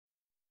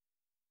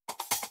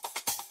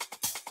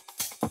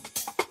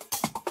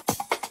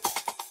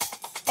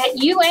At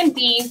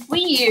UMD, we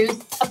use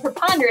a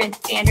preponderance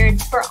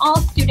standard for all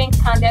student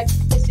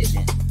conduct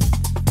decisions.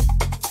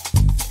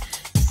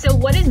 So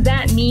what does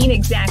that mean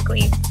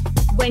exactly?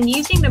 When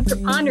using the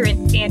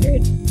preponderance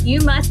standard, you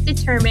must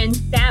determine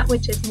that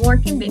which is more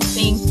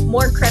convincing,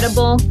 more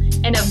credible,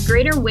 and of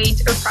greater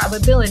weight or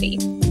probability.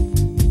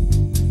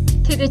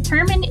 To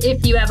determine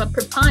if you have a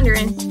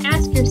preponderance,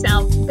 ask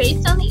yourself,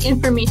 based on the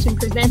information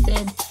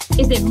presented,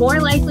 is it more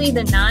likely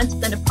than not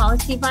that a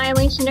policy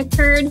violation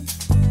occurred?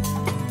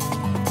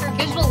 For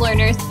visual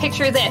learners,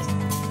 picture this.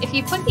 If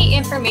you put the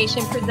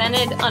information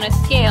presented on a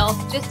scale,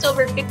 just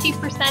over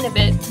 50% of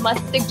it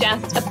must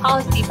suggest a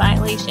policy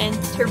violation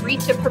to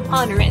reach a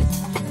preponderance.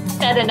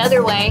 Said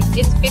another way,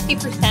 it's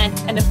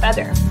 50% and a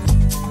feather.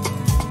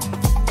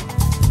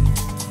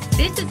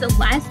 This is a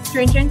less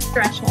stringent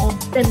threshold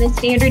than the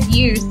standard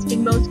used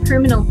in most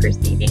criminal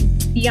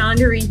proceedings, beyond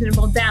a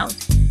reasonable doubt.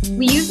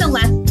 We use a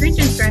less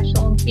stringent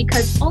threshold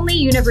because only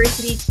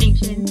university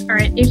sanctions are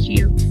at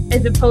issue,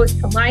 as opposed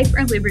to life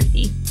or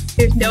liberty.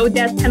 There's no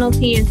death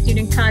penalty in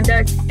student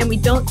conduct, and we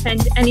don't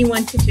send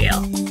anyone to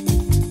jail.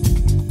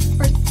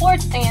 For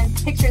sports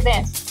fans, picture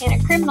this. In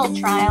a criminal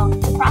trial,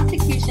 the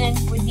prosecution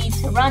would need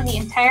to run the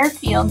entire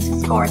field to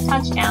score a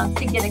touchdown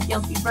to get a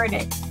guilty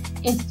verdict.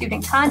 In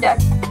student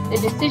conduct, the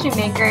decision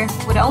maker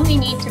would only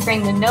need to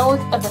bring the nose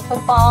of the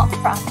football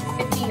across the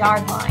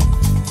 50-yard line.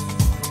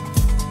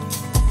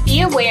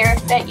 Be aware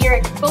that your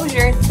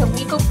exposure to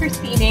legal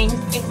proceedings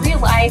in real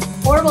life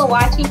or while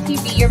watching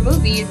TV or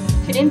movies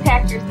could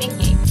impact your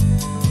thinking.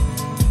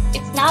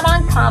 It's not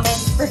uncommon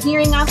for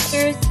hearing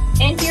officers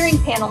and hearing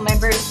panel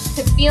members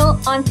to feel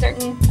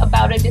uncertain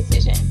about a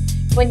decision.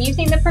 When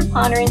using the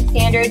preponderance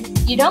standard,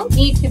 you don't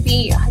need to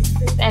be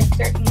 100%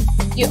 certain.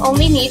 You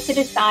only need to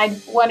decide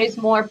what is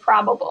more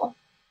probable.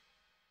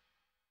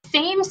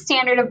 Same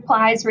standard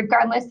applies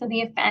regardless of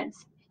the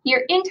offense.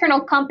 Your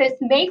internal compass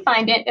may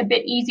find it a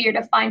bit easier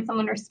to find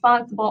someone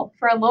responsible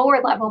for a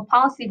lower level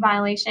policy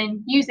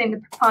violation using the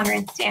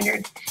preponderance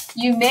standard.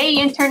 You may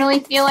internally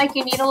feel like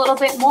you need a little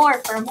bit more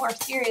for a more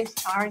serious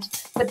charge,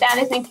 but that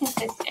is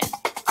inconsistent.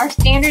 Our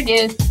standard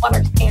is what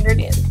our standard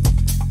is.